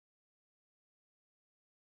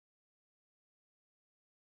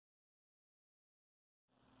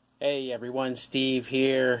Hey everyone, Steve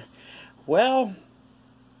here. Well,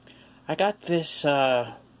 I got this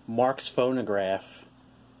Marx phonograph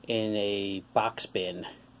in a box bin.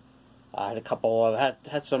 I had a couple of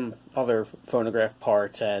had some other phonograph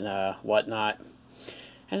parts and whatnot,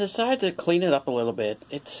 and decided to clean it up a little bit.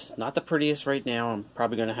 It's not the prettiest right now. I'm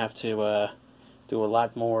probably going to have to do a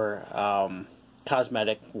lot more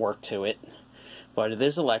cosmetic work to it, but it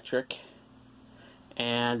is electric,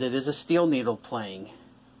 and it is a steel needle playing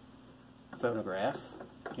phonograph.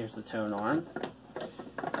 Here's the tone arm.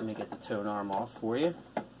 Let me get the tone arm off for you.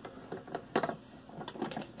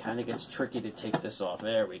 Kind of gets tricky to take this off.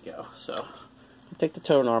 There we go. So take the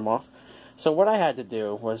tone arm off. So what I had to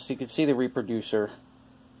do was, you can see the reproducer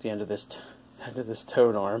at the end of this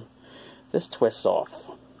tone arm. This twists off.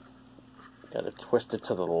 Got to twist it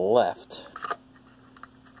to the left,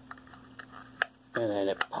 and then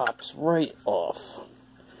it pops right off.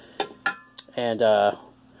 And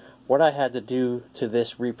what I had to do to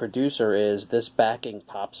this reproducer is this backing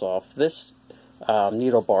pops off. This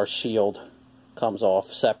needle bar shield comes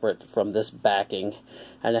off separate from this backing,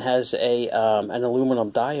 and it has a an aluminum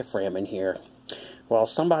diaphragm in here. Well,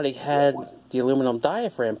 somebody had the aluminum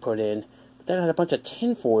diaphragm put in, but then had a bunch of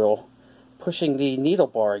tin foil pushing the needle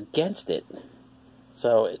bar against it.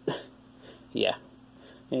 So, yeah,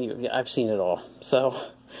 I've seen it all. So,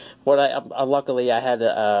 what luckily I had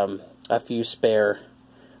a few spare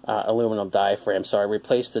aluminum diaphragm, so I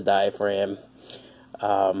replaced the diaphragm.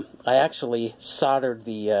 I actually soldered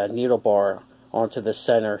the needle bar onto the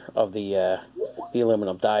center of the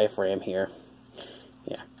aluminum diaphragm here.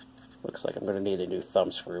 Yeah, looks like I'm going to need a new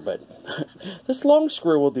thumb screw, but this long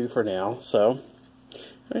screw will do for now. So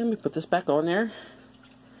let me put this back on there,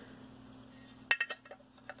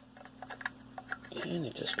 and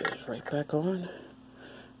it just goes right back on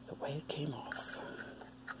the way it came off.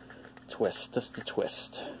 Twist, just a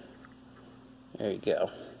twist. There you go.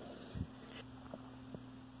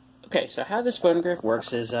 Okay, so how this phonograph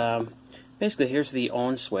works is basically, here's the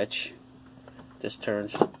on switch. This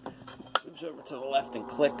turns, moves over to the left and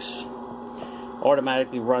clicks.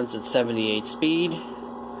 Automatically runs at 78 speed.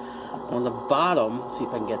 On the bottom, see if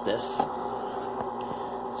I can get this.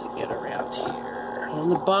 So get around here. On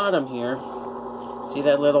the bottom here, see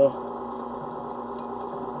that little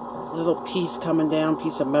piece coming down,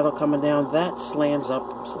 piece of metal coming down? That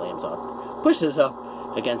pushes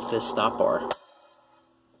up against this stop bar.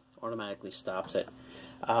 Automatically stops it.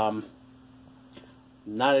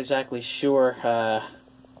 Not exactly sure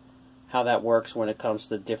how that works when it comes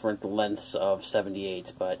to different lengths of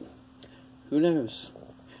 78s, but who knows?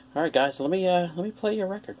 All right, guys, let me play your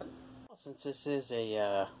record. Since this is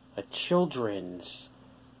a children's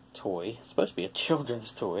toy, it's supposed to be a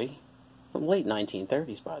children's toy from late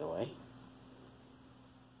 1930s, by the way.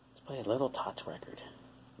 Let's play a Little Tots record.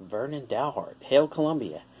 Vernon Dalhart, Hail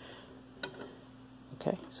Columbia.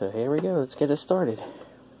 Okay, so here we go. Let's get it started.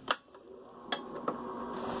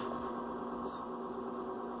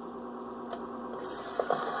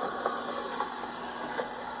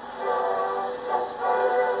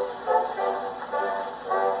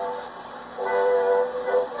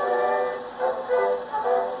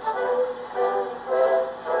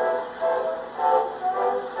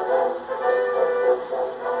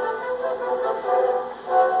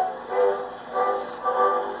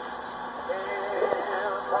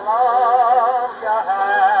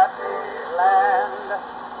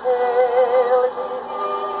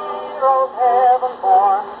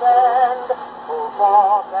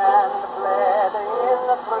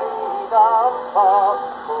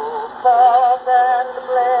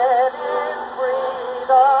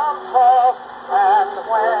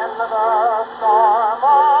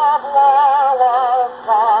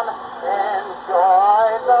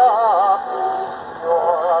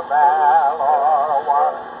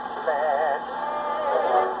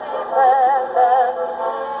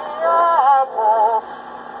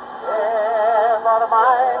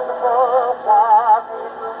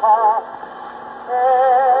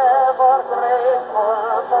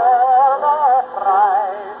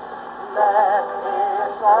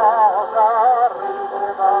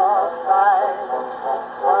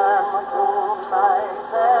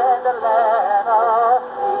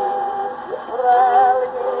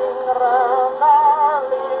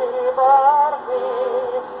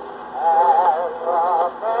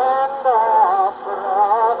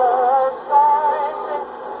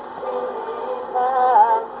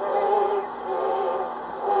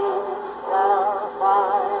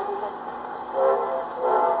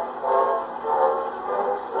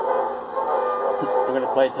 I'm going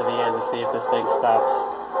to play it to the end to see if this thing stops.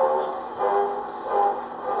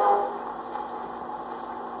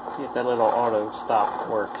 See if that little auto stop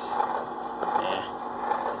works. Yeah,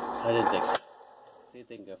 I didn't think so. See, it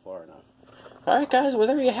didn't go far enough. Alright guys, well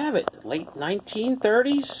there you have it. Late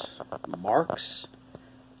 1930s, Marx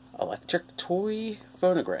electric toy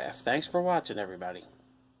phonograph. Thanks for watching, everybody.